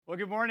Well,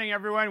 good morning,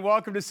 everyone.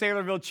 Welcome to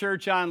Saylorville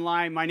Church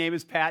Online. My name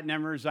is Pat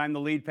Nemmers. I'm the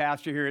lead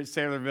pastor here at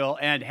Saylorville.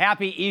 And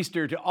happy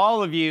Easter to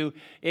all of you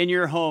in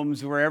your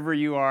homes, wherever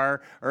you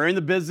are, or in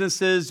the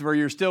businesses where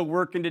you're still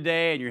working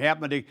today and you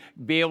happen to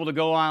be able to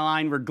go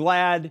online. We're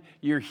glad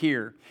you're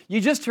here. You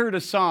just heard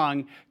a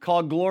song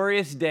called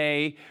Glorious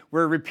Day,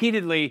 where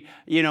repeatedly,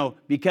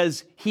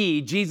 because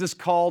Jesus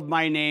called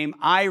my name,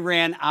 I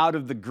ran out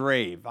of the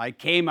grave. I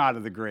came out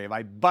of the grave.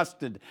 I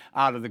busted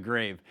out of the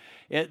grave.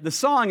 The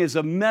song is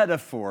a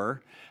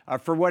metaphor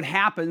for what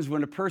happens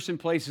when a person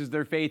places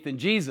their faith in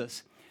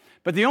Jesus.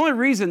 But the only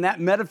reason that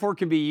metaphor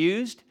can be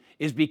used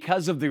is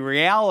because of the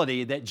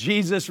reality that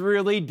Jesus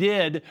really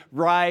did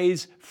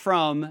rise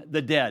from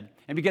the dead.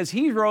 And because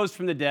he rose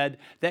from the dead,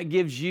 that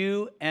gives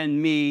you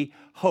and me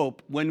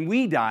hope when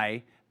we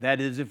die, that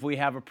is, if we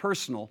have a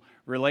personal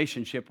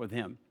relationship with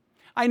him.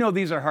 I know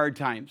these are hard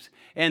times,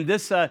 and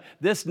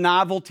this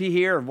novelty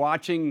here of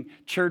watching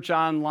church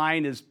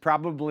online is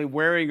probably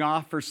wearing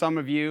off for some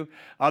of you.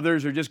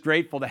 Others are just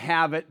grateful to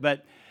have it,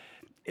 but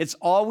it's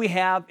all we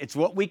have. It's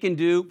what we can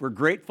do. We're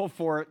grateful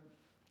for it.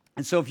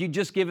 And so if you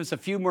just give us a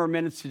few more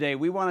minutes today,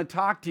 we want to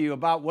talk to you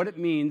about what it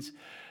means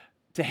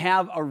to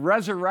have a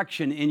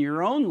resurrection in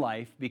your own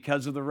life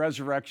because of the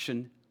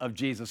resurrection of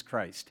Jesus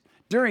Christ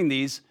during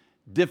these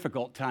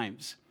difficult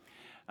times.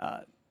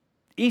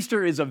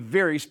 Easter is a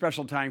very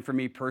special time for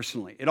me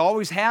personally. It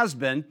always has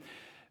been,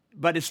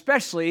 but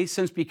especially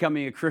since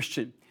becoming a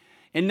Christian.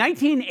 In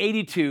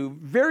 1982,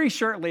 very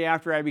shortly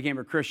after I became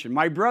a Christian,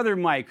 my brother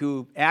Mike,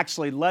 who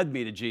actually led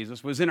me to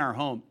Jesus, was in our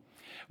home.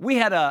 We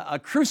had a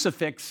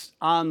crucifix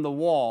on the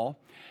wall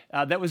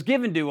that was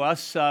given to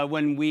us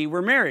when we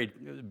were married.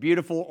 It was a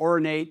beautiful,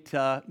 ornate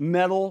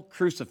metal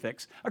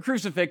crucifix. A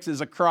crucifix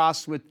is a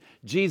cross with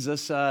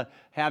Jesus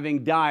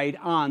having died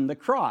on the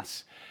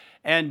cross.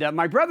 And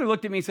my brother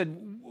looked at me and said,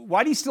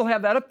 "Why do you still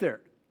have that up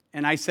there?"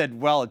 And I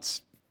said, "Well,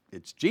 it's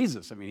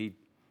Jesus. I mean,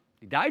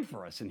 he died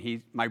for us."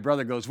 And my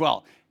brother goes,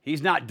 "Well,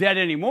 he's not dead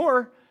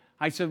anymore."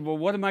 I said, "Well,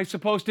 what am I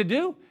supposed to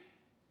do?"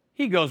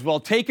 He goes,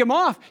 "Well, take him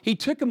off." He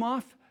took him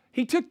off.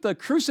 He took the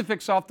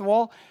crucifix off the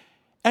wall,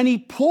 and he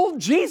pulled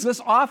Jesus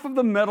off of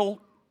the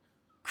metal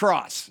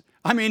cross.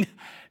 I mean,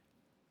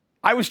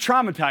 I was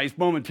traumatized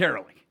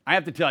momentarily, I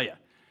have to tell you.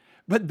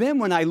 But then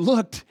when I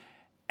looked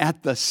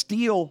at the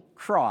steel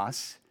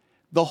cross,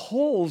 the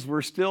holes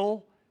were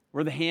still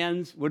where the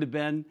hands would have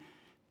been,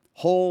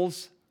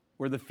 holes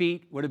where the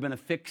feet would have been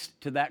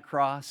affixed to that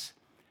cross.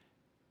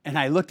 And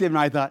I looked at him and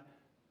I thought,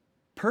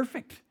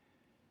 perfect.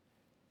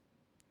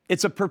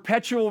 It's a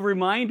perpetual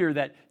reminder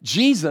that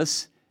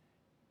Jesus,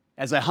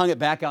 as I hung it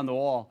back on the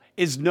wall,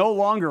 is no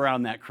longer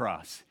on that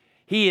cross.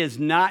 He is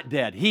not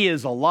dead. He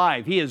is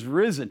alive. He is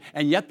risen.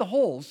 And yet the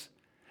holes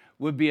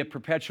would be a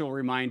perpetual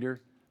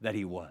reminder that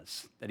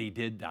he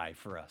did die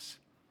for us.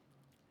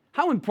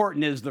 How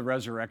important is the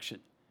resurrection?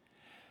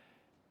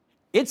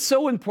 It's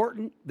so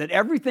important that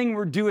everything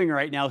we're doing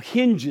right now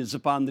hinges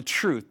upon the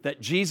truth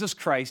that Jesus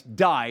Christ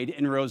died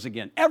and rose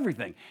again.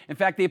 Everything. In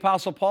fact, the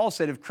Apostle Paul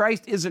said, if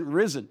Christ isn't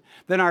risen,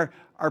 then our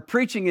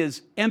preaching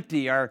is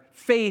empty, our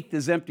faith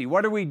is empty.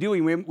 What are we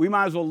doing? We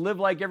might as well live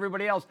like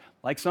everybody else,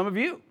 like some of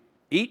you.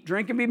 Eat,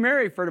 drink, and be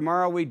merry, for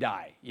tomorrow we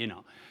die,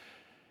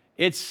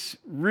 It's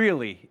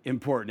really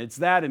important. It's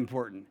that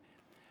important.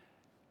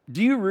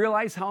 Do you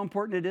realize how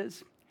important it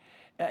is?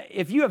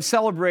 If you have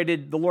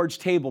celebrated the Lord's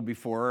table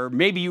before, or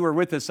maybe you were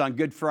with us on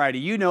Good Friday,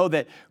 you know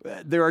that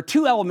there are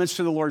two elements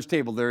to the Lord's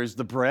table. There is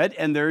the bread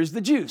and there is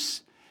the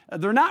juice.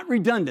 They're not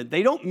redundant.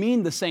 They don't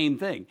mean the same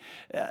thing.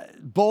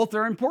 Both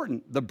are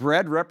important. The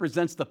bread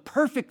represents the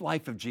perfect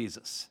life of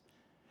Jesus.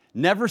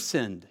 Never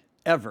sinned,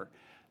 ever.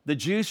 The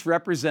juice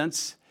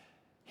represents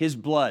his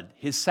blood,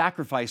 his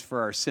sacrifice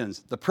for our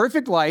sins. The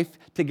perfect life,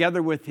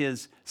 together with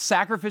his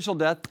sacrificial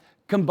death,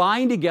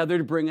 combined together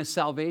to bring us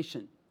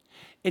salvation.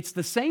 It's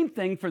the same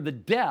thing for the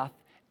death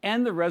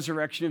and the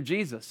resurrection of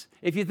Jesus.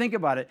 If you think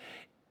about it,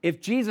 if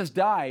Jesus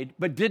died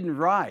but didn't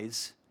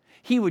rise,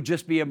 he would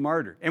just be a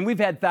martyr. And we've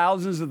had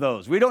thousands of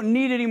those. We don't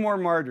need any more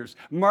martyrs.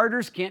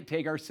 Martyrs can't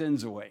take our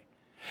sins away.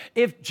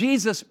 If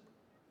Jesus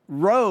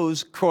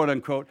rose, quote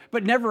unquote,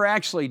 but never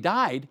actually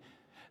died,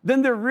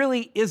 then there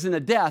really isn't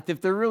a death.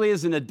 If there really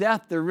isn't a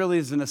death, there really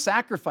isn't a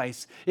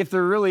sacrifice. If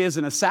there really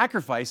isn't a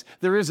sacrifice,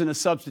 there isn't a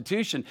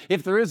substitution.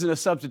 If there isn't a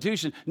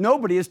substitution,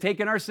 nobody has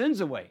taken our sins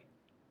away.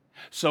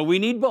 So we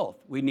need both.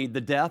 We need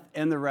the death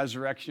and the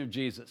resurrection of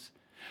Jesus.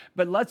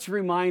 But let's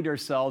remind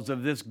ourselves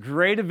of this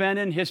great event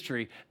in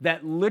history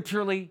that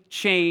literally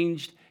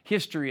changed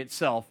history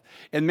itself.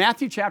 In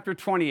Matthew chapter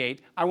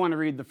 28, I want to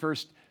read the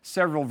first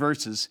several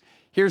verses.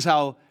 Here's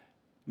how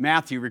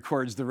Matthew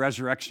records the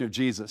resurrection of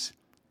Jesus.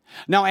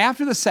 Now,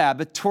 after the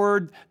Sabbath,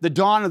 toward the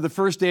dawn of the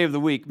first day of the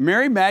week,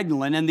 Mary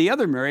Magdalene and the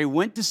other Mary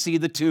went to see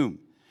the tomb.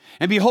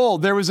 And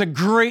behold, there was a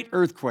great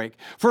earthquake,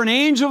 for an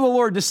angel of the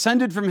Lord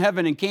descended from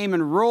heaven and came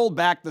and rolled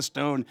back the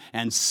stone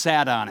and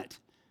sat on it.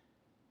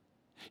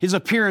 His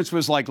appearance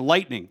was like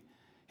lightning,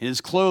 and his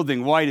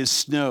clothing white as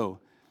snow.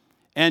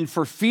 And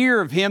for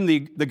fear of him, the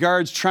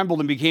guards trembled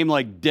and became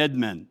like dead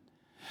men.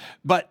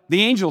 But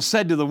the angel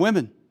said to the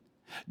women,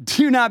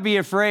 Do not be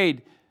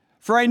afraid,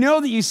 for I know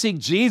that you seek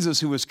Jesus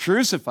who was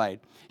crucified.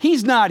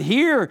 He's not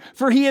here,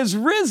 for he is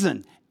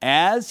risen,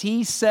 as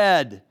he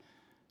said.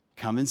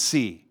 Come and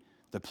see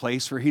the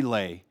place where he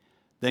lay.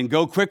 Then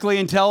go quickly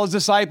and tell his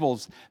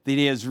disciples that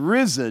he has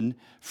risen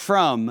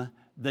from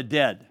the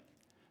dead.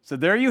 So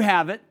there you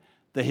have it,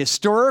 the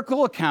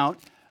historical account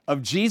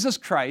of Jesus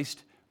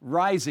Christ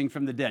rising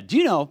from the dead. Do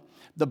you know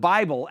the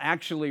Bible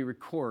actually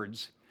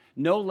records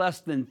no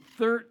less than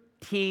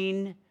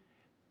 13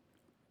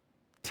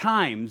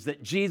 times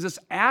that Jesus,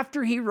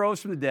 after he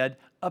rose from the dead,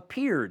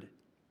 appeared,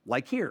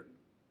 like here.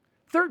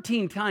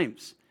 13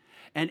 times.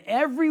 And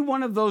every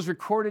one of those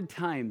recorded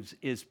times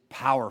is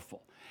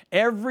powerful.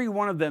 Every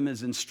one of them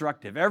is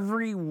instructive.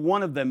 Every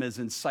one of them is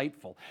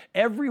insightful.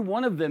 Every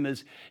one of them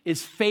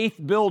is faith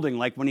building,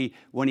 like when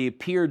he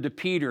appeared to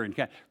Peter and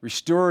kind of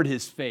restored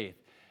his faith.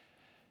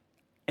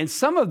 And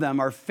some of them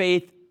are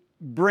faith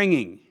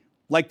bringing,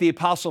 like the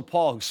Apostle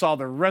Paul, who saw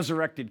the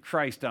resurrected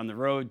Christ on the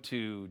road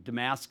to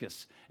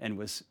Damascus and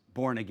was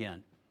born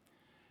again.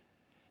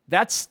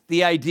 That's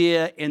the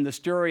idea in the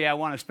story I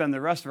want to spend the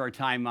rest of our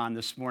time on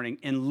this morning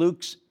in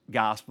Luke's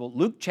gospel,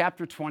 Luke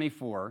chapter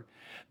 24.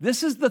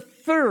 This is the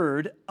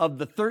third of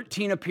the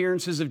 13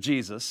 appearances of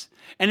Jesus,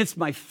 and it's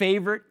my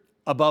favorite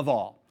above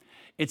all.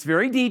 It's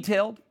very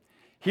detailed.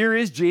 Here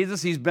is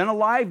Jesus. He's been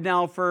alive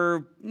now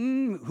for,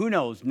 who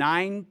knows,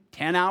 9,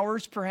 10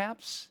 hours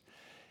perhaps.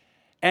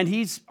 And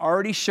he's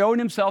already shown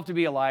himself to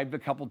be alive a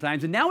couple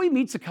times. And now he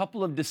meets a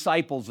couple of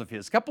disciples of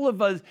his, a couple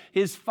of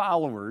his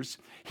followers.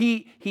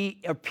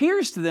 He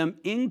appears to them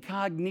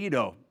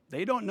incognito.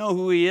 They don't know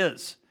who he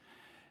is.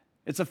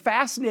 It's a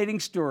fascinating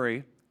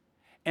story,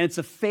 and it's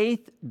a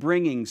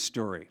faith-bringing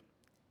story.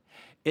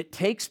 It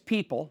takes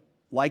people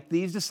like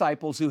these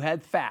disciples who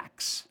had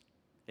facts.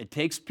 It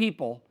takes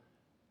people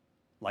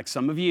like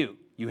some of you.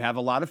 You have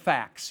a lot of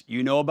facts.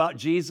 You know about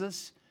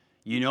Jesus.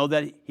 You know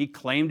that he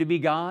claimed to be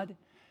God.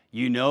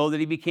 You know that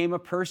he became a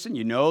person.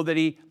 You know that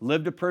he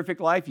lived a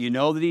perfect life. You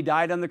know that he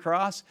died on the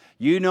cross.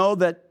 You know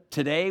that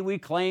today we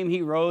claim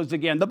he rose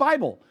again. The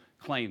Bible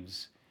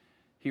claims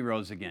he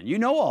rose again. You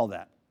know all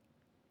that.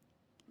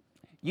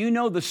 You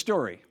know the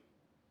story,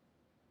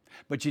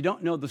 but you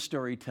don't know the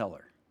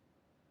storyteller.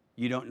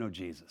 You don't know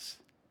Jesus.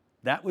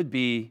 That would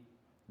be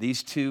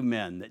these two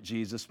men that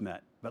Jesus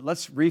met. But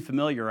let's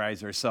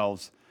refamiliarize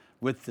ourselves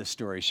with this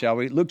story, shall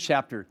we? Luke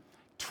chapter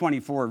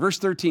 24, verse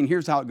 13,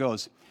 here's how it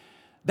goes.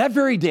 That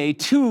very day,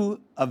 two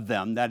of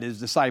them, that is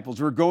disciples,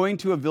 were going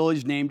to a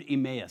village named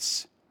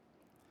Emmaus,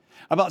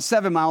 about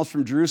 7 miles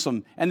from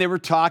Jerusalem, and they were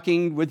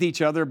talking with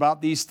each other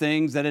about these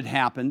things that had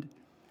happened.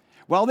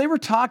 While they were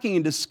talking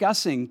and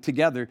discussing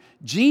together,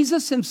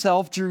 Jesus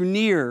himself drew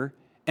near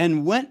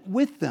and went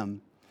with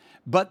them,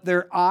 but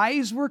their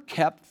eyes were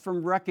kept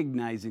from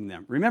recognizing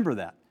them. Remember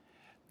that.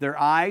 Their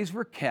eyes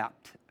were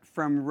kept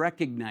from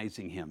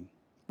recognizing him.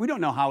 We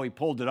don't know how he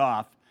pulled it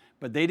off,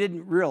 but they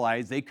didn't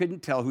realize, they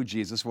couldn't tell who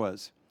Jesus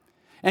was.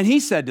 And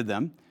he said to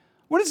them,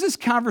 "What is this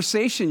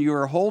conversation you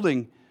are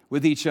holding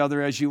with each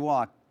other as you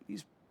walk?"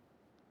 He's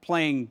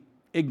playing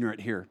ignorant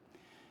here.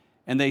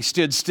 And they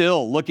stood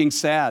still, looking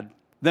sad.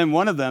 Then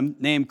one of them,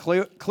 named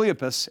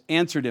Cleopas,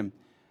 answered him,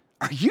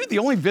 "Are you the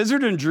only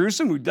visitor in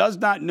Jerusalem who does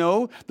not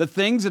know the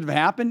things that have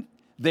happened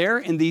there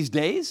in these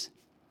days?"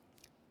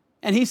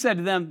 And he said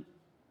to them,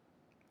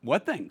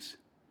 "What things?"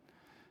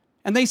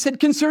 And they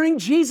said, "Concerning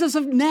Jesus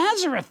of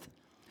Nazareth,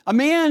 a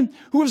man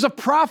who was a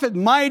prophet,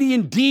 mighty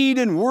in deed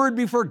and word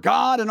before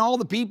God and all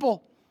the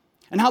people,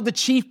 and how the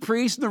chief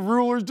priests and the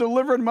rulers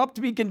delivered him up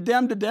to be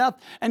condemned to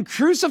death and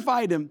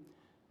crucified him.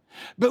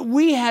 But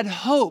we had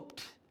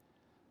hoped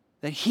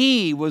that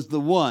he was the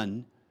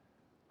one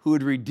who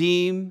would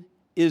redeem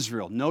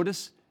Israel."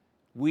 Notice,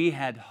 we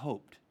had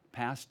hoped,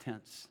 past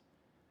tense.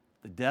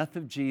 The death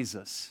of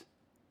Jesus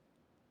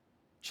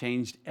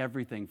changed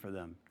everything for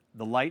them.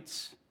 The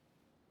lights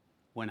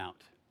went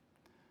out.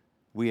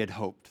 We had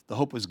hoped. The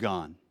hope was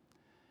gone.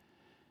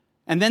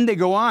 And then they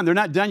go on. They're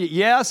not done yet.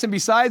 "Yes, and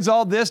besides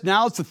all this,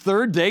 now it's the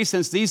third day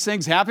since these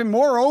things happened.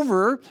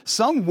 Moreover,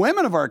 some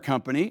women of our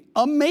company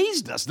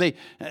amazed us. They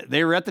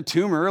were at the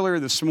tomb earlier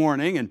this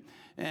morning,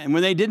 and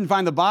when they didn't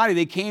find the body,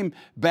 they came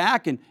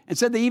back and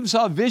said they even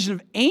saw a vision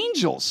of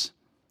angels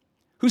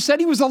who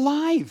said he was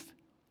alive.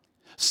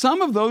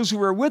 Some of those who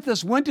were with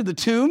us went to the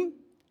tomb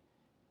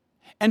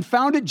and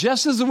found it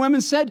just as the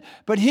women said,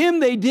 but him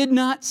they did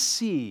not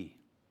see."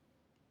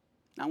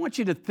 Now, I want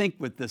you to think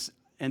with this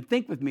and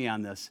think with me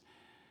on this.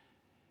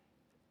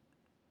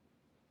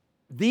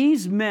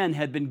 These men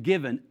had been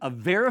given a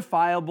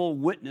verifiable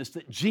witness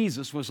that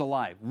Jesus was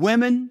alive.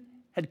 Women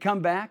had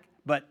come back,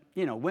 but,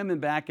 women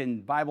back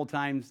in Bible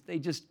times,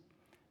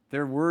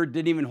 their word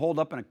didn't even hold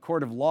up in a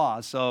court of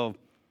law, so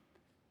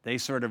they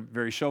sort of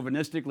very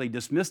chauvinistically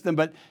dismissed them.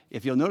 But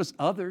if you'll notice,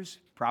 others,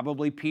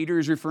 probably Peter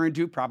is referring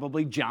to,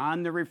 probably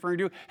John they're referring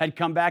to, had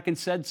come back and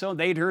said so.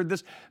 They'd heard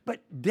this.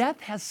 But death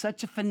has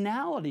such a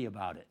finality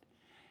about it.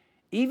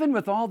 Even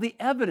with all the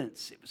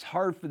evidence, it was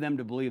hard for them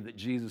to believe that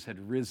Jesus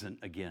had risen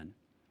again.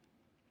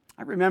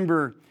 I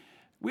remember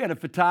We had a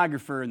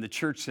photographer in the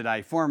church that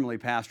I formerly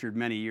pastored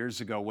many years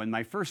ago when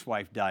my first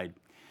wife died.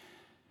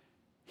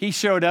 He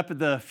showed up at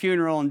the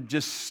funeral and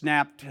just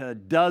snapped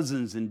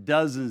dozens and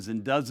dozens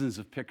and dozens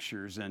of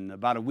pictures. And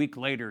about a week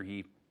later,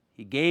 he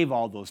gave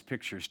all those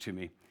pictures to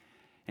me.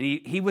 And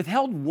he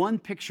withheld one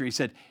picture. He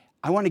said,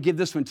 I want to give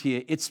this one to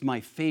you. It's my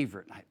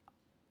favorite. I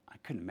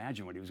couldn't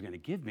imagine what he was going to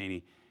give me.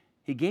 And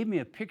he gave me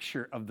a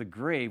picture of the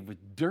grave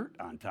with dirt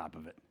on top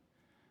of it.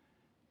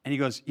 And he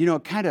goes,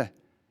 it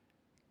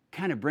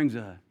kind of brings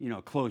a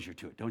closure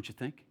to it, don't you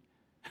think?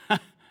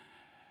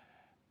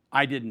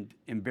 I didn't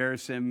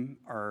embarrass him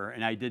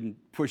and I didn't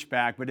push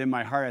back, but in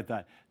my heart I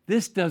thought,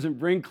 this doesn't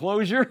bring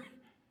closure.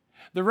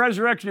 The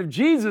resurrection of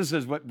Jesus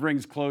is what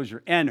brings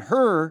closure, and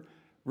her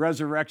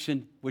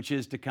resurrection, which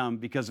is to come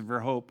because of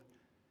her hope,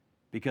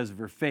 because of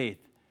her faith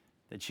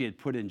that she had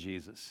put in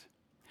Jesus.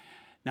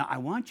 Now, I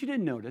want you to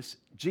notice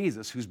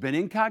Jesus, who's been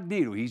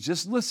incognito, he's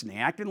just listening,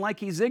 acting like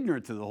he's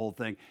ignorant to the whole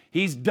thing.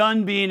 He's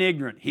done being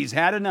ignorant. He's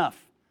had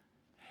enough.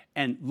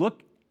 And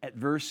look at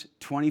verse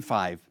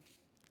 25.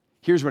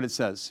 Here's what it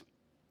says.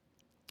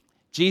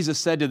 Jesus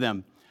said to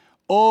them,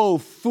 "O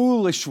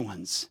foolish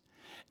ones,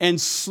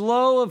 and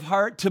slow of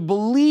heart to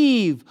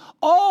believe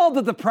all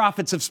that the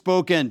prophets have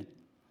spoken.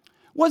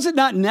 Was it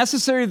not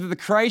necessary that the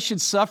Christ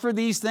should suffer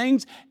these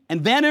things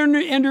and then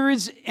enter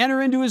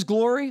into his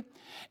glory?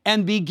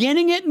 And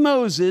beginning at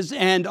Moses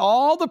and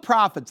all the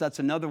prophets," that's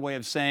another way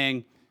of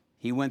saying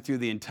he went through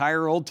the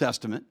entire Old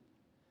Testament,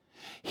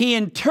 "he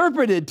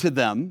interpreted to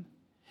them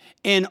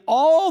in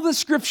all the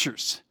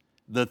scriptures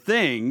the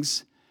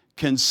things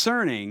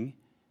concerning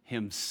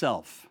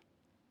himself."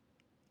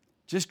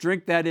 Just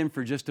drink that in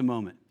for just a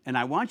moment. And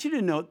I want you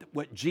to note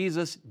what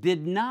Jesus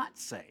did not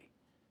say.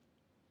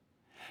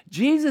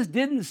 Jesus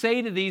didn't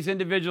say to these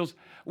individuals,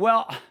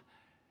 well,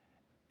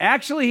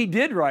 actually he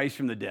did rise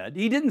from the dead.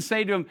 He didn't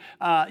say to them,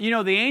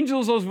 the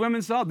angels those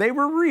women saw, they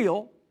were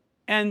real.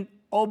 And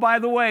oh, by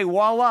the way,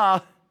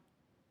 voila,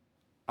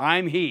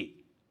 I'm he.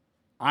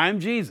 I'm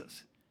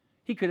Jesus.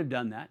 He could have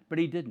done that, but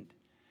he didn't.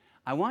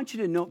 I want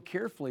you to note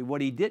carefully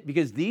what he did,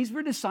 because these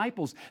were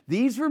disciples.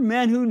 These were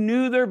men who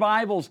knew their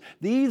Bibles.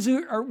 These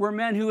were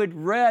men who had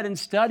read and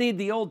studied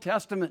the Old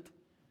Testament.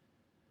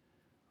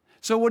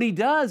 So what he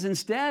does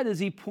instead is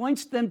he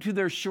points them to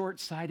their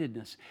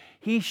short-sightedness.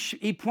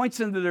 He points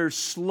them to their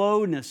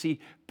slowness. He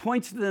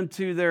points them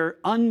to their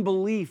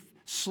unbelief,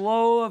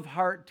 slow of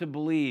heart to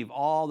believe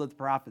all that the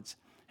prophets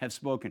have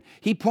spoken.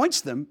 He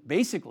points them,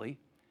 basically,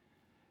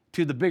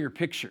 to the bigger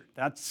picture.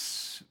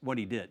 That's what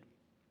he did.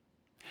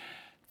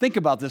 Think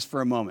about this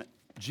for a moment.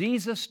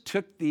 Jesus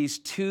took these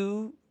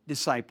two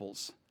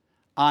disciples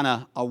on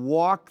a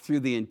walk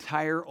through the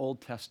entire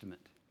Old Testament.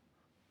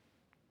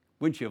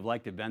 Wouldn't you have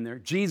liked to have been there?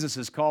 Jesus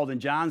is called in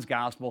John's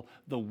Gospel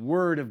the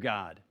Word of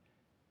God.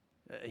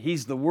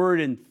 He's the Word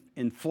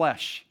in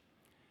flesh.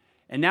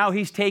 And now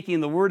he's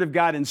taking the Word of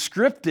God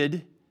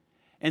inscripted,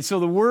 and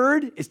so the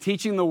Word is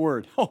teaching the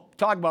Word. Oh,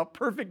 talk about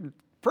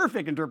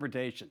perfect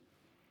interpretation.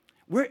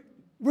 We're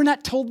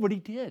not told what he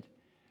did.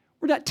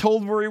 We're not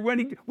told where he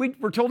went.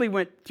 We're told he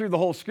went through the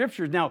whole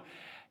Scriptures. Now,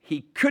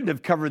 he couldn't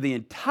have covered the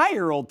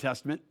entire Old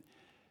Testament,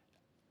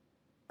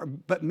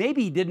 but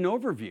maybe he did an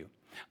overview.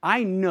 I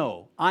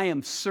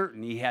am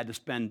certain he had to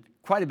spend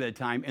quite a bit of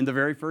time in the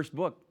very first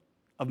book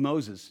of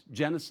Moses,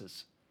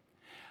 Genesis.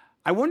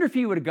 I wonder if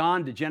he would have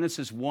gone to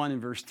Genesis 1 and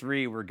verse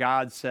 3, where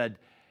God said,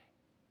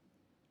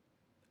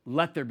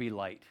 "Let there be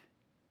light,"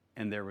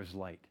 and there was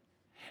light.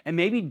 And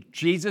maybe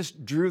Jesus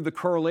drew the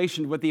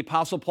correlation to what the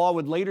Apostle Paul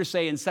would later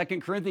say in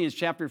 2 Corinthians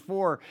chapter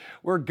 4,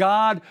 where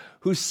God,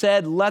 who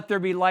said, "Let there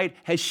be light,"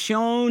 has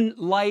shown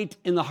light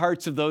in the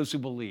hearts of those who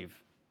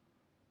believe.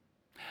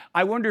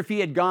 I wonder if he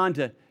had gone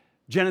to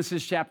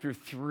Genesis chapter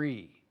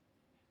 3,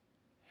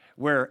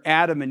 where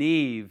Adam and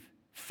Eve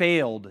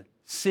failed,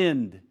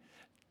 sinned,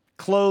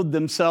 clothed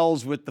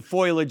themselves with the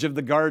foliage of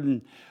the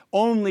garden,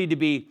 only to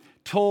be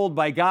told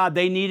by God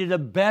they needed a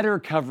better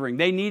covering.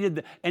 They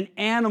needed an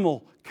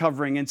animal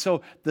covering. And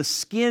so the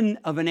skin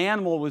of an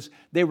animal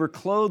they were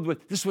clothed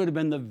with. This would have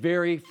been the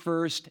very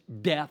first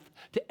death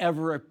to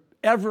ever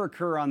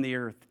occur on the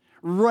earth.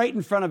 Right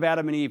in front of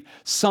Adam and Eve,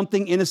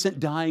 something innocent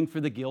dying for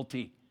the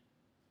guilty.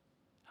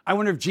 I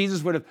wonder if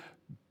Jesus would have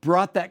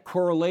brought that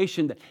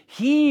correlation that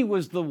he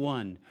was the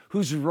one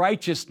whose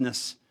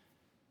righteousness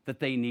that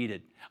they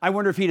needed. I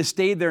wonder if he'd have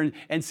stayed there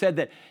and said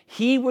that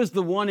he was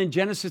the one in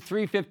Genesis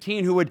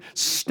 3:15 who would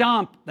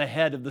stomp the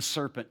head of the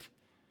serpent,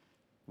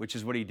 which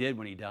is what he did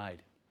when he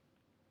died.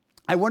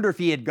 I wonder if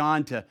he had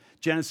gone to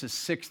Genesis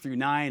 6 through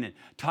 9 and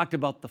talked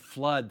about the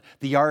flood,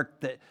 the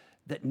ark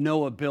that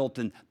Noah built,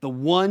 and the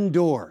one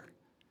door,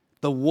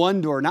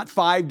 not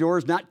 5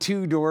 doors, not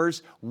 2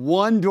 doors,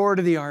 one door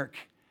to the ark.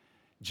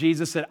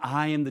 Jesus said,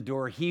 "I am the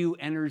door. He who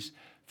enters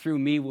through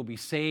me will be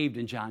saved,"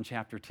 in John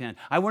chapter 10.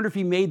 I wonder if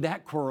he made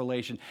that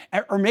correlation.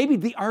 Or maybe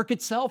the ark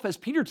itself, as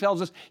Peter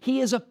tells us, he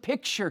is a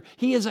picture.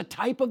 He is a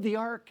type of the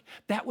ark.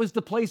 That was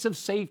the place of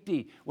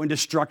safety when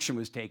destruction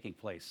was taking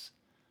place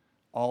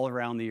all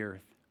around the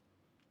earth.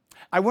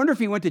 I wonder if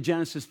he went to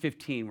Genesis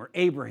 15, where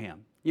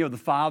Abraham, You know, the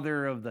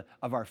father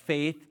of our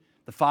faith,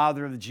 the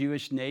father of the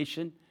Jewish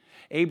nation.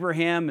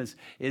 Abraham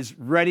is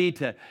ready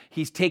to,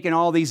 he's taken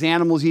all these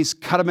animals, he's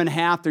cut them in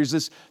half. There's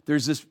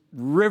this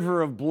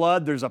river of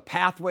blood, there's a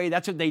pathway.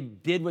 That's what they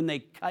did when they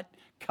cut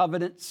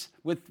covenants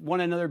with one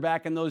another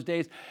back in those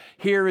days.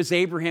 Here is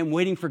Abraham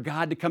waiting for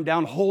God to come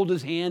down, hold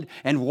his hand,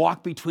 and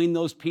walk between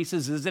those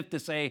pieces as if to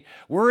say,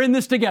 we're in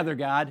this together,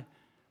 God.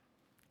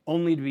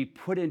 Only to be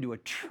put into a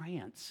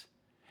trance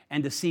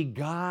and to see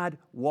God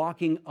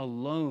walking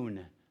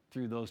alone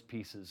through those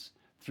pieces,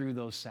 through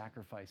those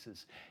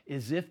sacrifices,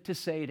 as if to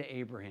say to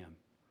Abraham,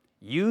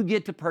 you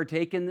get to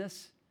partake in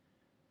this,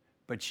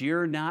 but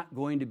you're not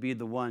going to be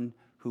the one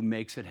who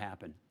makes it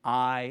happen.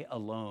 I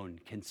alone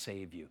can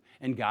save you,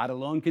 and God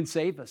alone can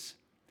save us.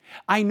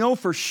 I know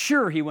for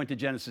sure he went to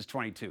Genesis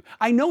 22.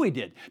 I know he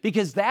did,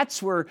 because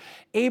that's where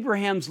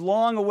Abraham's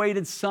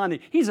long-awaited son,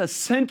 he's a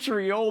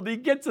century old, he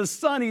gets a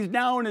son, he's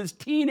now in his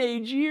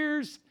teenage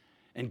years.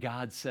 And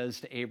God says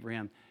to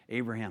Abraham,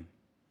 Abraham,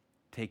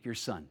 take your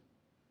son,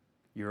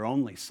 your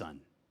only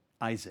son,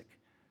 Isaac,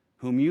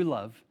 whom you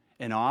love,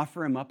 and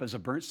offer him up as a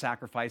burnt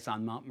sacrifice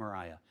on Mount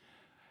Moriah.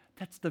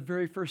 That's the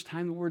very first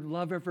time the word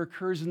love ever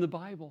occurs in the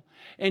Bible.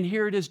 And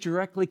here it is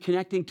directly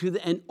connecting to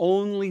an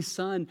only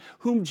son,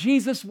 whom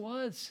Jesus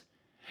was.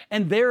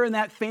 And there in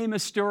that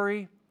famous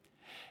story,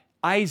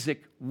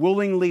 Isaac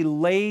willingly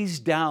lays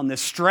down,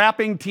 this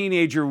strapping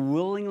teenager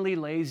willingly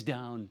lays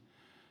down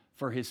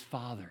for his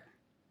father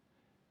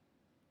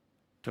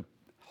to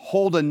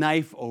hold a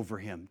knife over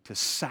him, to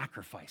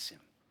sacrifice him.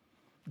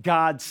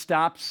 God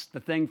stops the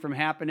thing from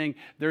happening.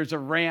 There's a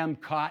ram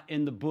caught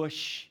in the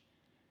bush.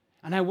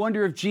 And I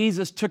wonder if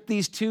Jesus took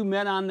these two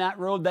men on that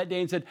road that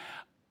day and said,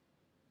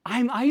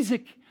 I'm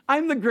Isaac.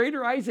 I'm the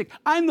greater Isaac.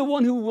 I'm the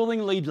one who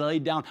willingly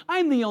laid down.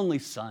 I'm the only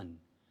son.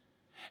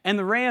 And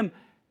the ram,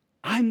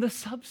 I'm the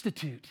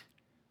substitute.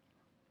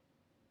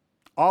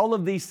 All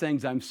of these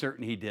things I'm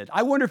certain he did.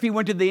 I wonder if he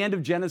went to the end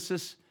of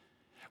Genesis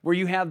where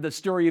you have the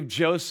story of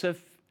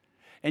Joseph,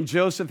 and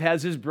Joseph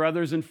has his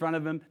brothers in front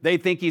of him. They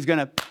think he's going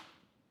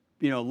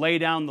to, lay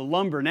down the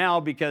lumber now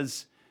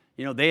because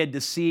they had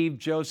deceived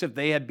Joseph.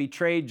 They had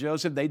betrayed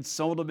Joseph. They'd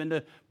sold him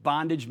into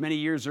bondage many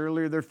years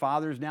earlier. Their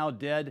father's now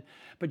dead.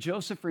 But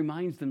Joseph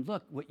reminds them,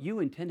 look, what you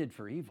intended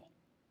for evil,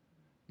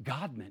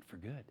 God meant for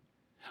good.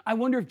 I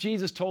wonder if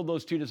Jesus told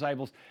those two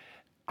disciples,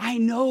 I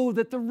know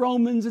that the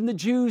Romans and the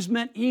Jews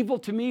meant evil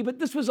to me, but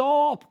this was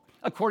all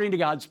according to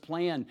God's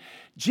plan.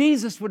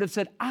 Jesus would have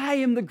said, I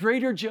am the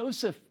greater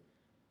Joseph.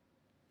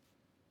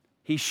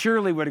 He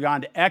surely would have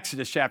gone to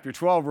Exodus chapter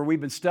 12, where we've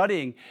been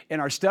studying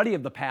in our study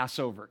of the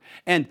Passover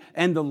and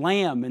the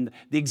lamb and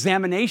the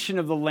examination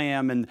of the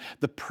lamb and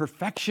the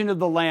perfection of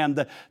the lamb,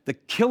 the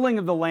killing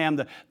of the lamb,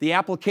 the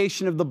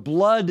application of the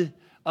blood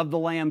of the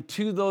lamb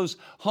to those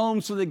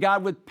homes so that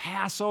God would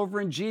pass over.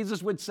 And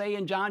Jesus would say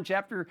in John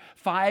chapter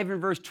 5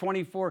 and verse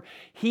 24,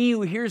 he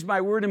who hears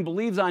my word and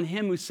believes on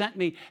him who sent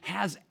me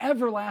has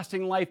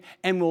everlasting life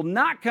and will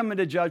not come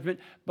into judgment,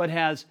 but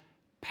has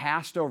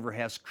passed over,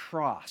 has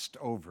crossed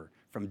over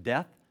from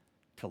death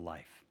to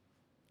life.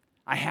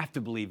 I have to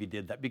believe he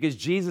did that because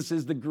Jesus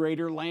is the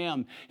greater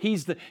lamb.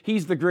 He's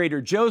the greater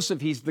Joseph.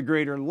 He's the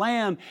greater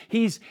lamb.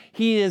 He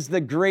is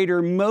the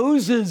greater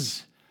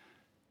Moses.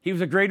 He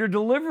was a greater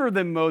deliverer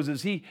than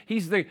Moses.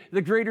 He's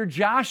the greater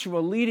Joshua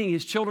leading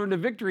his children to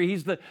victory.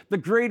 He's the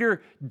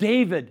greater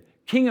David,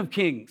 King of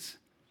Kings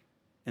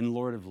and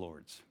Lord of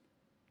Lords.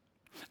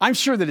 I'm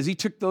sure that as he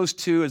took those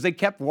two, as they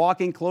kept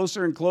walking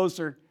closer and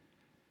closer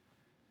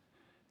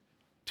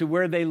to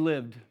where they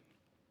lived,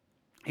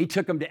 he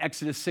took them to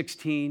Exodus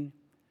 16,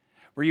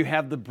 where you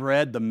have the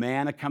bread, the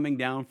manna coming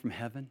down from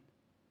heaven,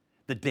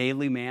 the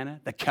daily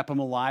manna that kept them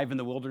alive in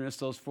the wilderness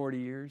those 40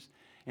 years,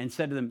 and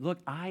said to them, look,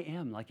 I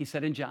am, like he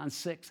said in John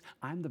 6,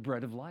 I'm the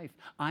bread of life.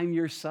 I'm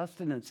your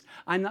sustenance.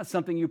 I'm not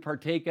something you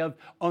partake of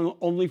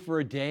only for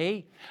a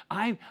day.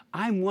 I'm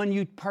one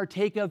you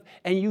partake of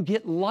and you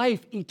get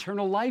life,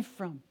 eternal life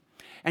from.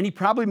 And he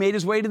probably made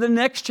his way to the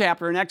next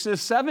chapter in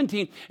Exodus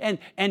 17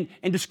 and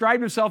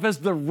described himself as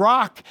the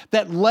rock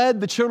that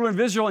led the children of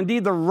Israel,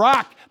 indeed the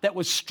rock that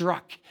was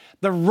struck,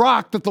 the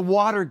rock that the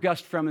water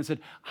gushed from, and said,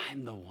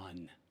 I'm the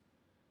one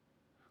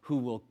who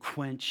will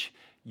quench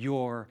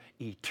your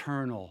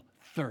eternal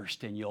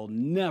thirst, and you'll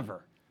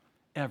never,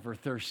 ever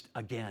thirst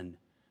again.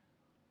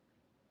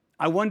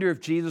 I wonder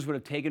if Jesus would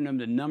have taken them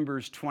to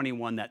Numbers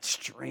 21, that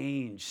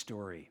strange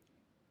story,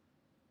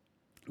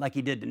 like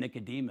he did to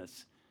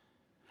Nicodemus.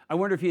 I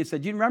wonder if he had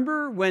said, do you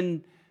remember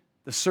when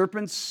the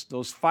serpents,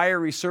 those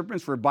fiery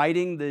serpents, were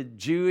biting the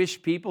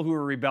Jewish people who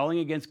were rebelling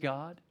against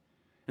God?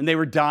 And they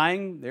were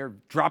dying, they were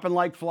dropping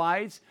like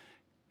flies.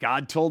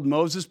 God told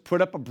Moses,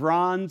 put up a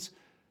bronze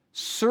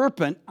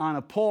serpent on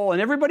a pole,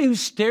 and everybody who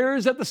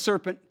stares at the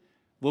serpent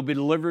will be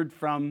delivered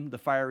from the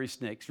fiery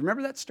snakes.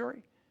 Remember that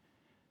story?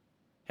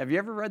 Have you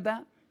ever read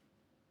that? It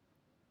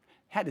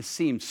had to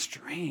seem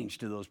strange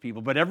to those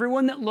people, but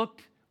everyone that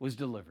looked was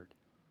delivered.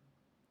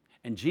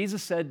 And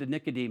Jesus said to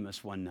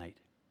Nicodemus one night,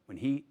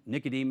 when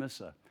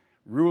Nicodemus, a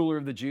ruler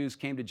of the Jews,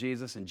 came to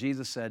Jesus, and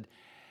Jesus said,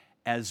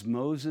 As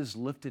Moses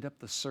lifted up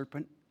the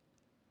serpent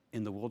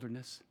in the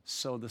wilderness,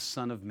 so the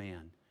Son of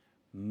Man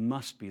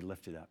must be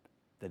lifted up,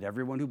 that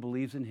everyone who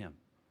believes in him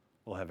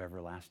will have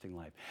everlasting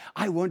life.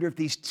 I wonder if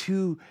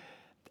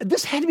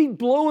this had to be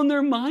blowing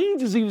their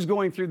minds as he was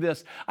going through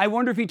this. I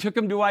wonder if he took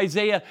them to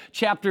Isaiah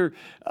chapter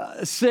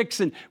 6,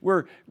 and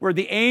where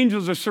the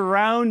angels are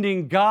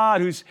surrounding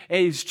God,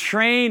 his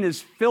train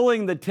is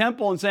filling the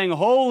temple and saying,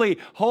 holy,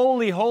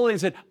 holy, holy,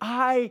 and said,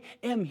 I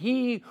am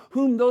he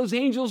whom those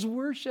angels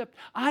worship.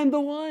 I'm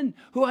the one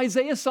who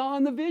Isaiah saw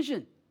in the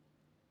vision.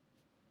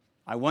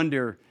 I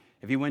wonder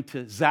if he went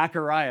to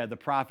Zechariah, the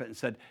prophet, and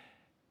said,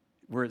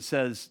 where it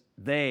says,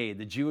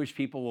 the Jewish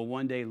people, will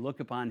one day look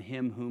upon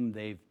him whom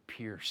they've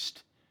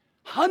pierced.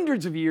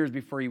 Hundreds of years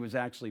before he was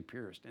actually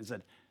pierced, and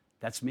said,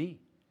 that's me.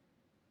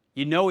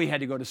 You know he had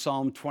to go to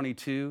Psalm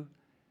 22,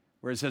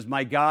 where it says,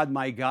 my God,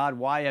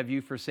 why have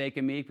you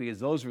forsaken me? Because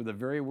those were the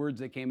very words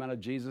that came out of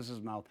Jesus'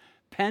 mouth,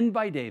 penned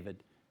by David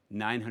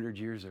 900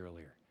 years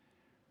earlier.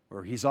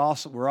 Where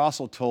we're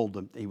also told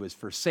that he was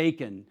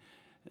forsaken.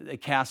 They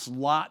cast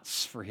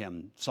lots for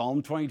him.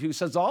 Psalm 22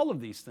 says all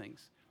of these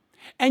things.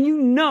 And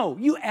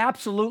you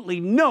absolutely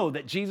know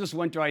that Jesus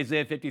went to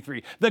Isaiah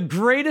 53, the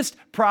greatest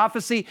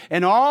prophecy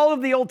in all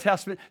of the Old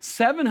Testament,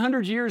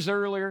 700 years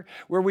earlier,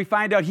 where we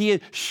find out he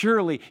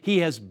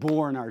has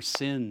borne our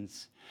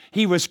sins.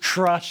 He was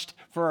crushed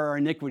for our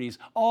iniquities.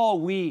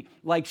 All we,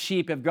 like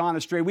sheep, have gone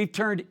astray. We've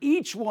turned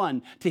each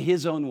one to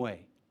his own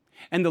way.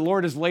 And the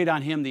Lord has laid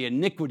on him the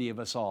iniquity of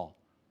us all.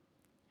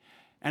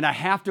 And I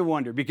have to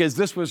wonder, because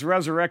this was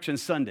Resurrection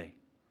Sunday,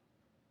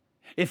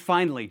 if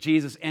finally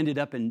Jesus ended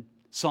up in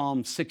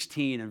Psalm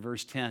 16 and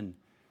verse 10,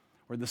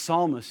 where the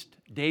psalmist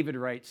David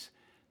writes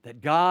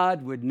that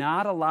God would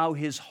not allow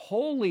his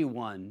Holy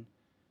One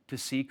to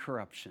see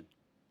corruption.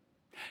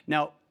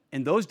 Now,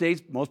 in those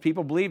days, most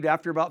people believed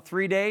after about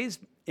 3 days,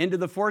 into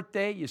the fourth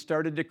day, you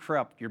started to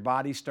corrupt. Your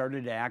body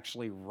started to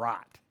actually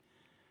rot.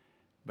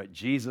 But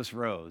Jesus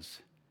rose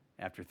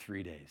after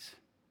 3 days,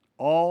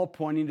 all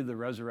pointing to the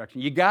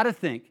resurrection. You got to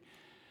think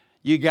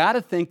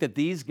that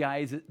these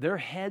guys, their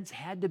heads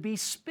had to be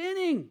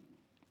spinning.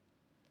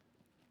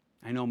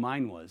 I know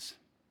mine was.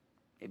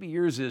 Maybe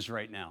yours is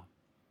right now.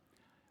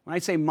 When I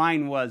say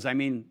mine was, I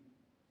mean,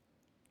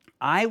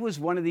 I was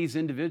one of these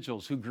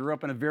individuals who grew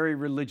up in a very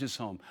religious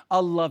home,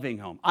 a loving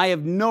home. I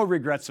have no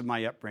regrets of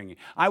my upbringing.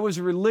 I was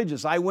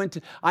religious. I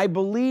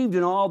believed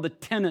in all the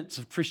tenets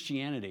of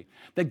Christianity,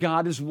 that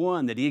God is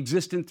one, that he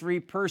exists in three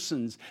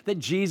persons, that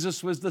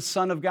Jesus was the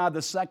Son of God,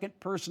 the second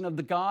person of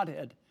the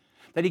Godhead,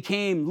 that he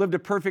came, lived a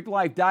perfect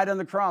life, died on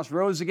the cross,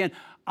 rose again.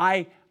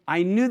 I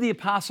knew the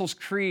Apostles'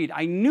 Creed.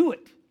 I knew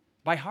it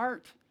by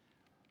heart.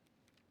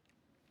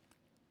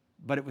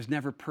 But it was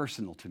never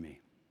personal to me.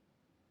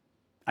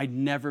 I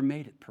never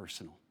made it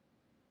personal.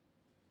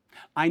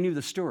 I knew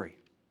the story.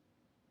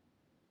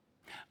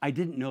 I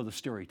didn't know the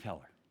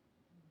storyteller.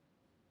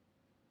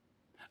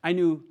 I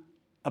knew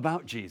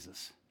about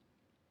Jesus,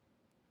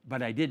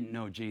 but I didn't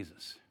know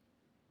Jesus.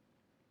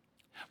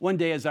 One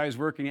day as I was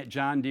working at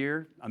John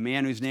Deere, a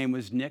man whose name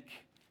was Nick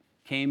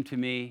came to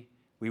me.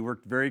 We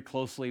worked very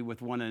closely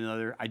with one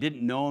another. I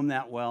didn't know him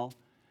that well,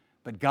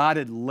 but God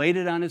had laid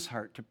it on his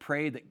heart to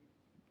pray that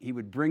he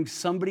would bring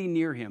somebody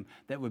near him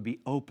that would be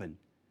open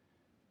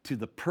to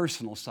the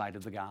personal side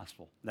of the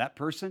gospel. That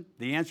person,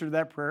 the answer to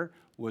that prayer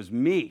was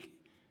me.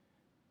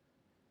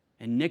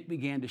 And Nick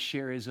began to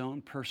share his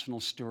own personal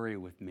story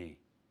with me,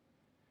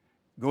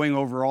 going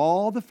over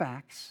all the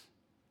facts.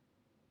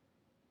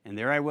 And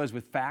there I was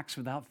with facts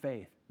without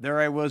faith. There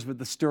I was with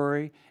the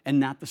story and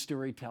not the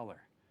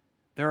storyteller.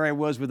 There I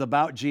was with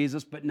about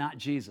Jesus, but not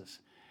Jesus.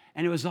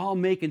 And it was all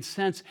making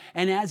sense.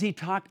 And as he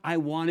talked, I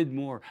wanted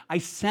more. I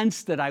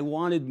sensed that I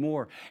wanted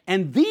more.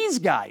 And these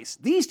guys,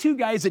 these two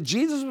guys that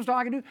Jesus was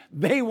talking to,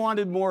 they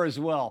wanted more as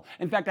well.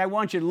 In fact, I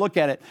want you to look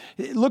at it.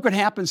 Look what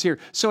happens here.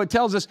 So it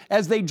tells us,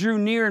 as they drew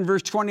near, in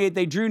verse 28,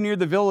 they drew near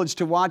the village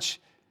to watch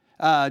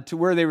to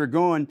where they were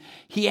going.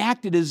 He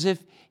acted as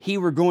if he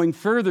were going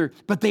further,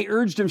 but they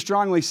urged him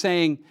strongly,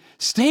 saying,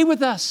 "Stay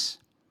with us.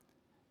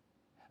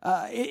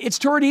 It's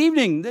toward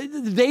evening.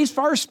 The day's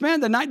far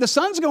spent. The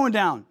sun's going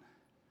down."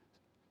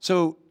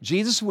 So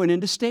Jesus went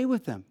in to stay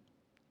with them.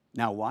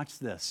 Now watch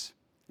this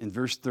in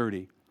verse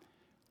 30.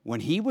 When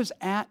he was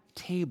at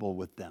table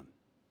with them,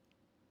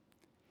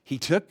 he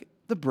took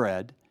the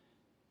bread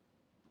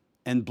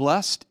and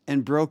blessed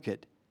and broke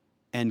it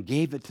and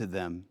gave it to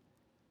them,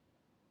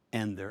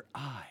 and their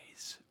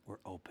eyes were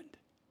opened,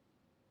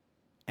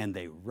 and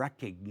they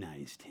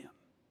recognized him.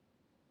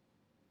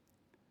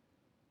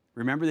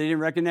 Remember they didn't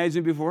recognize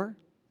him before?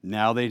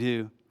 Now they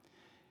do.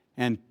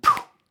 And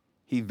poof,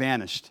 he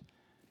vanished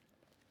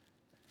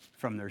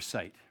from their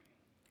sight.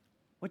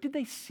 What did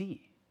they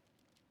see?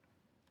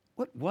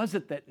 What was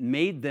it that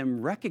made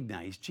them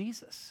recognize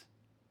Jesus?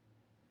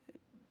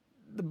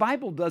 The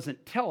Bible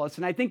doesn't tell us,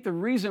 and I think the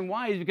reason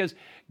why is because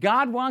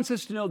God wants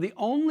us to know the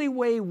only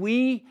way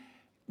we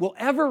will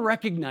ever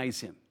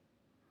recognize him,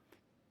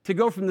 to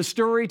go from the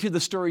story to the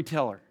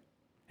storyteller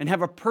and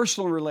have a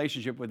personal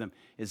relationship with him,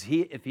 is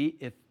if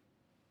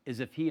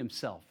he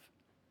himself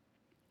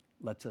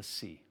lets us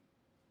see.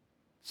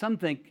 Some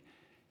think,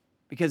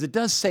 because it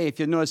does say, if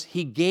you'll notice,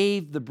 he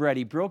gave the bread.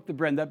 He broke the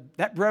bread.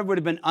 That bread would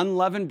have been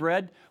unleavened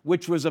bread,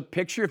 which was a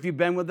picture, if you've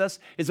been with us,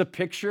 is a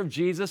picture of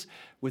Jesus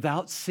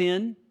without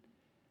sin.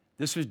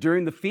 This was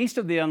during the feast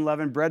of the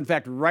unleavened bread. In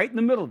fact, right in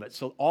the middle of it.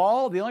 So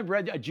the only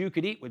bread a Jew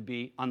could eat would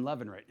be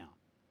unleavened right now.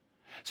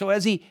 So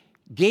as he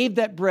gave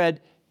that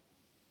bread,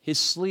 his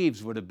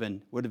sleeves would have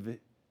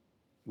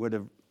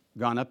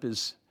gone up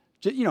his,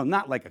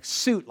 not like a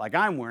suit like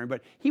I'm wearing,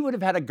 but he would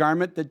have had a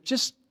garment that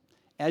just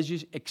as you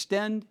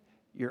extend,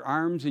 your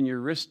arms and your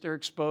wrists are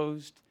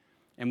exposed.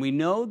 And we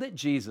know that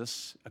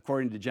Jesus,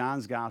 according to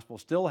John's gospel,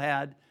 still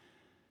had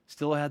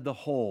the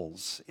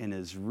holes in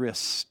his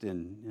wrist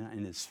and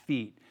in his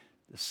feet,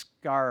 the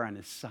scar on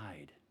his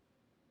side.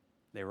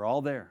 They were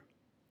all there.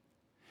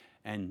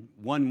 And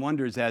one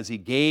wonders, as he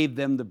gave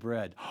them the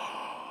bread,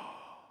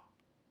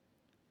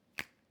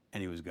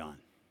 and he was gone.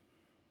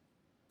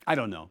 I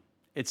don't know.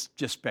 It's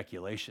just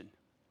speculation.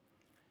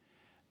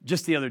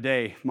 Just the other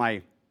day,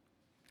 my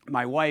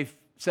wife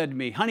said to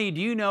me, "Honey, do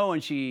you know?"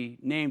 And she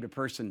named a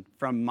person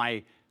from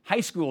my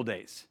high school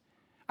days.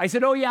 I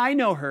said, "Oh, yeah, I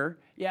know her.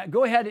 Yeah,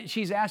 go ahead.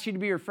 She's asked you to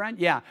be her friend?"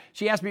 "Yeah."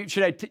 She asked me,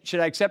 should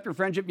I accept her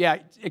friendship?" "Yeah,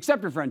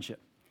 accept her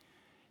friendship."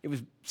 It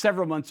was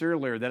several months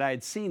earlier that I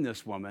had seen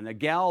this woman, a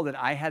gal that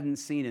I hadn't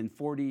seen in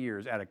 40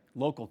 years at a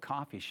local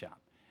coffee shop.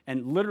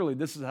 And literally,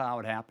 this is how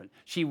it happened.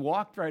 She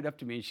walked right up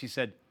to me and she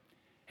said,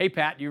 "Hey,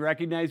 Pat, do you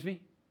recognize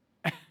me?"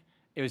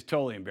 It was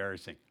totally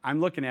embarrassing. I'm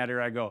looking at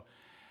her, I go,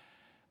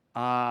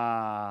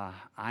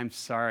 I'm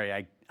sorry,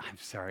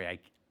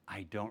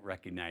 I don't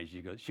recognize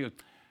you." She goes,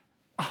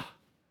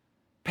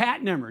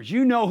 "Pat Nemmers,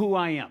 you know who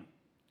I am."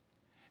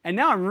 And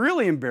now I'm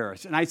really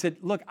embarrassed. And I said,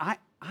 "Look, I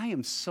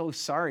am so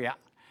sorry.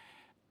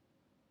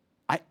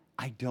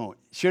 I don't.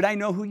 Should I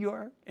know who you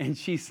are?" And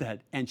she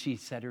said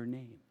her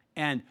name.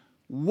 And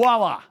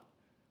voila,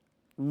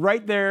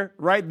 right there,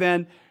 right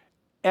then,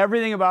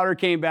 everything about her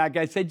came back.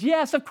 I said,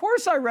 "Yes, of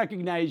course I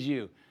recognize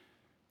you."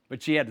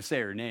 But she had to say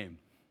her name.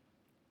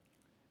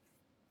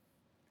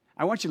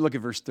 I want you to look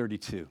at verse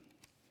 32.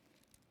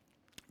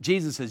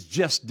 Jesus has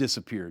just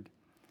disappeared.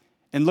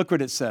 And look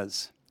what it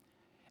says.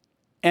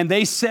 "And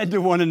they said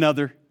to one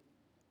another,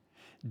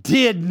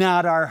 'Did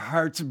not our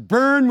hearts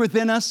burn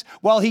within us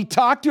while he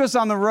talked to us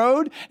on the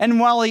road and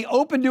while he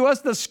opened to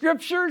us the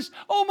scriptures?'"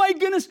 Oh my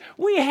goodness,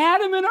 we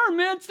had him in our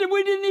midst and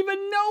we didn't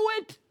even know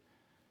it.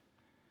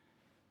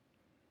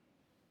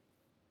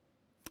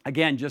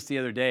 Again, just the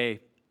other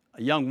day,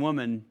 a young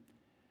woman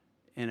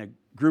in a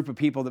group of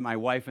people that my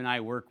wife and I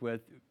work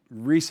with,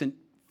 recent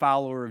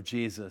follower of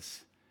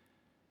Jesus,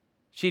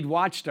 she'd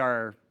watched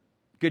our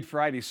Good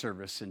Friday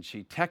service and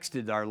she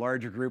texted our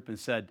larger group and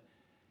said,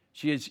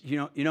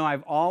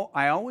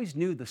 I always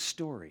knew the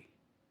story,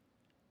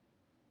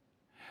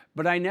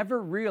 but I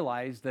never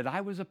realized that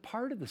I was a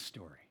part of the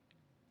story.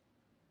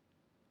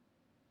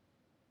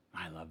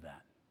 I love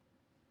that.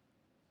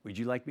 Would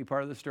you like to be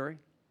part of the story?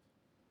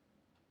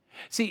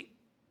 See,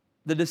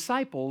 the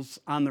disciples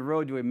on the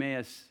road to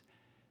Emmaus,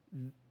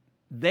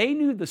 they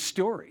knew the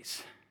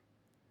stories,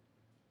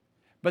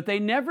 but they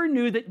never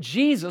knew that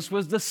Jesus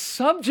was the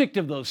subject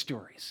of those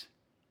stories.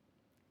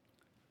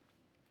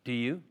 Do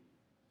you?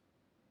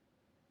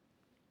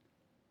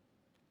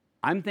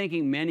 I'm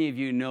thinking many of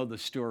you know the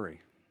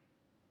story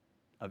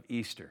of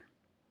Easter,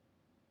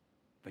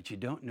 but you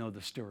don't know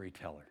the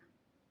storyteller.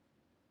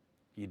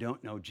 You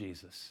don't know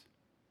Jesus.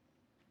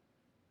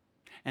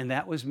 And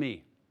that was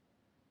me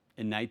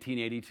in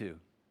 1982.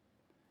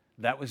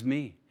 That was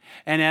me.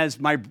 And as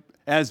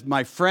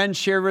my friend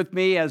shared with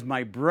me, as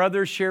my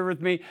brother shared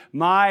with me,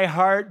 my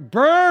heart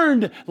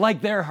burned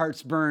like their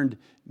hearts burned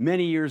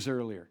many years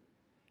earlier.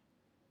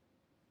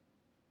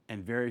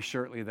 And very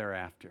shortly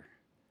thereafter,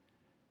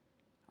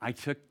 I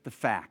took the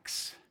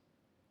facts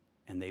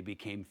and they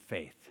became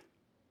faith.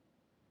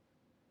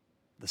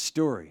 The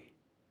story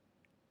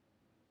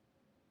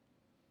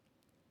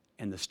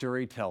and the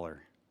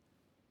storyteller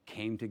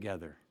came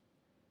together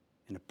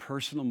in a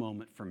personal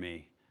moment for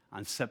me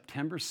on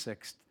September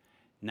 6th,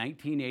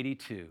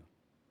 1982.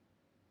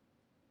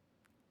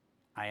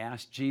 I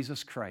asked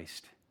Jesus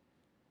Christ,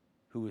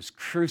 who was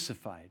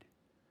crucified,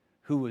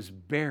 who was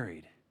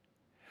buried,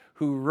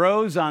 who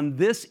rose on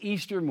this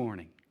Easter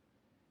morning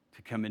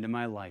to come into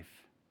my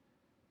life,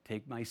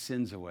 take my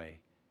sins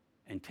away,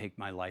 and take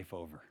my life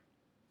over.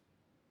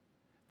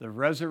 The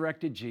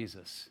resurrected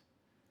Jesus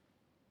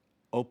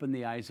opened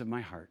the eyes of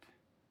my heart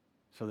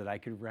so that I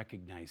could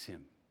recognize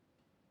him.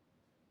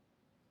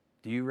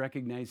 Do you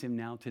recognize him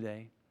now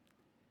today?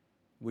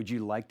 Would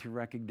you like to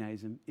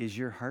recognize him? Is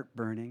your heart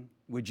burning?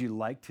 Would you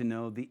like to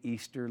know the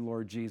Easter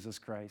Lord Jesus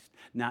Christ?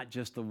 Not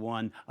just the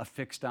one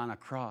affixed on a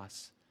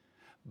cross,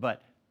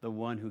 but the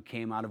one who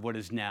came out of what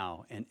is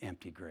now an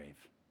empty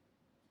grave.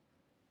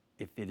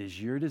 If it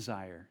is your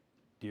desire,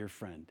 dear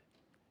friend,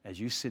 as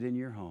you sit in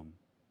your home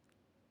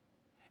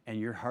and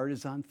your heart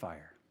is on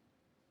fire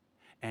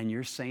and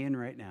you're saying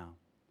right now,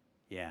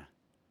 yeah,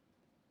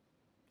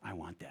 I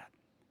want that.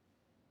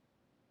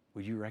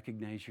 Would you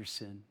recognize your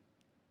sin?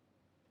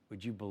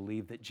 Would you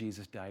believe that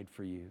Jesus died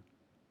for you?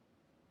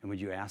 And would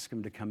you ask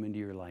him to come into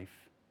your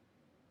life?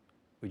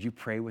 Would you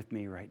pray with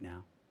me right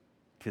now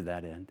to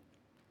that end?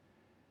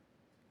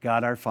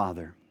 God our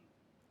Father,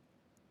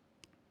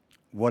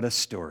 what a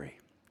story.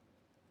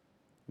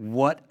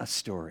 What a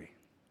story.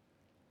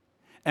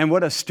 And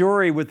what a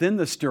story within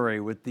the story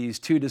with these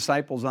two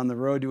disciples on the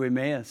road to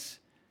Emmaus.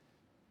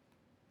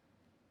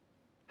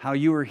 How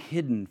you were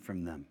hidden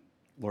from them,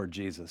 Lord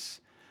Jesus,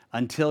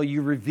 until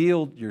you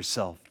revealed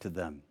yourself to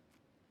them.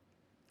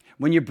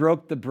 When you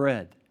broke the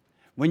bread,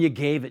 when you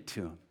gave it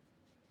to them,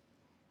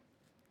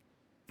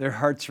 their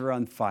hearts were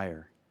on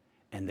fire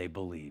and they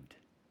believed.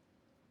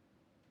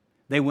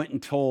 They went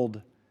and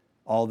told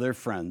all their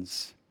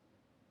friends,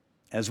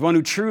 as one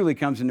who truly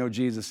comes to know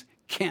Jesus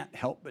can't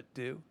help but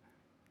do.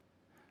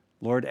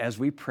 Lord, as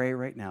we pray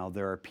right now,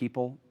 there are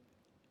people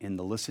in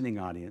the listening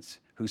audience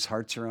whose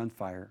hearts are on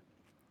fire,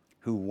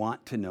 who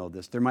want to know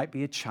this. There might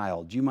be a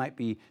child. You might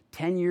be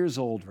 10 years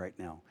old right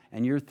now,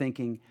 and you're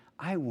thinking,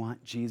 I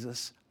want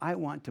Jesus. I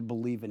want to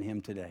believe in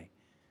him today.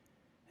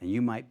 And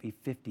you might be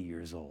 50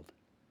 years old,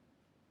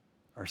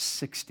 or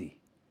 60,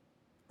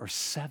 or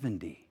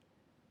 70,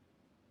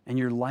 and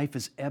your life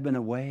is ebbing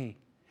away.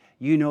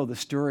 You know the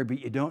story, but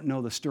you don't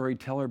know the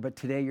storyteller, but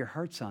today your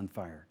heart's on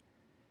fire.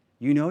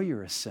 You know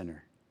you're a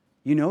sinner.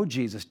 You know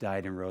Jesus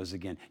died and rose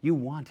again. You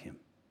want him.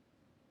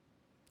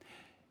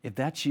 If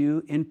that's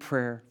you in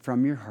prayer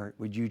from your heart,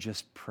 would you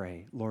just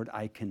pray, Lord,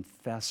 I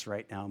confess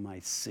right now my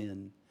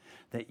sin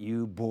that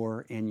you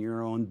bore in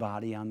your own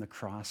body on the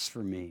cross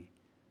for me.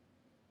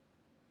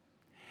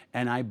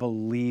 And I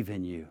believe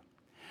in you.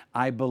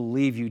 I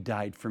believe you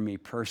died for me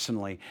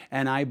personally,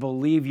 and I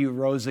believe you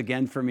rose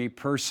again for me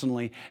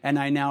personally, and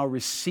I now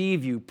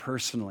receive you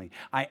personally.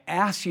 I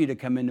ask you to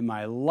come into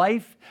my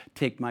life,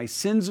 take my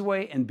sins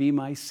away, and be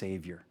my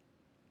Savior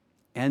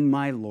and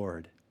my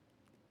Lord,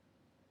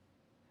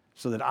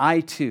 so that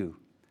I too,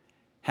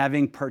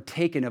 having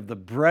partaken of the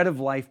bread of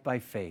life by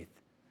faith,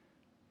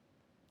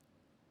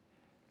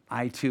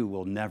 I too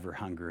will never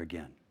hunger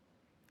again.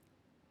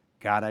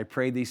 God, I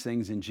pray these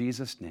things in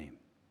Jesus' name.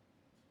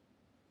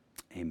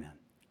 Amen.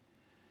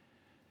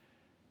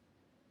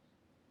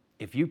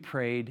 If you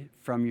prayed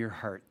from your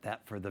heart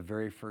that for the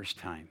very first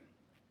time,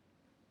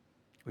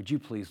 would you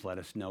please let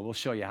us know? We'll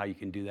show you how you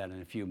can do that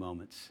in a few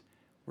moments.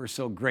 We're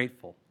so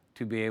grateful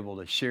to be able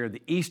to share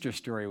the Easter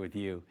story with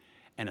you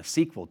and a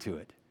sequel to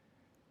it,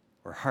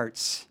 where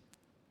hearts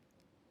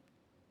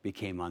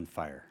became on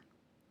fire.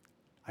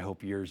 I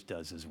hope yours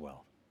does as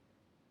well.